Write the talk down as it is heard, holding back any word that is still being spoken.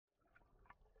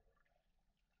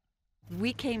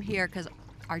We came here because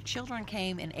our children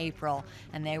came in April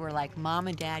and they were like, Mom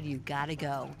and Dad, you gotta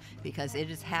go because it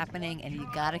is happening and you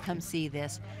gotta come see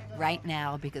this right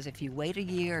now, because if you wait a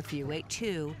year, if you wait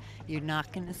two, you're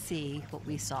not gonna see what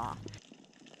we saw.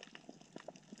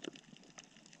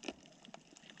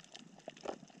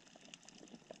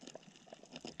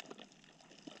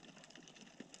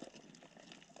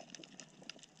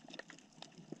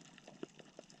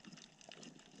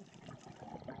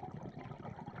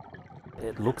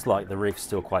 It looks like the reef's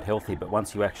still quite healthy, but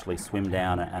once you actually swim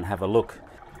down and have a look,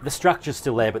 the structure's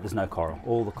still there, but there's no coral.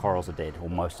 All the corals are dead, or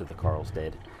most of the coral's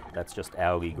dead. That's just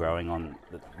algae growing on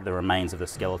the remains of the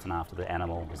skeleton after the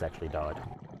animal has actually died.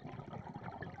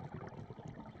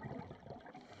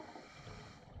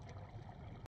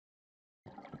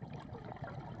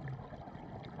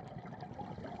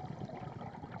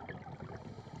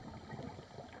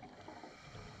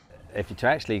 If you to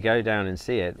actually go down and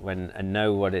see it and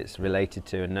know what it's related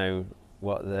to and know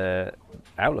what the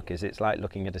outlook is, it's like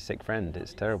looking at a sick friend.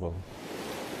 It's terrible.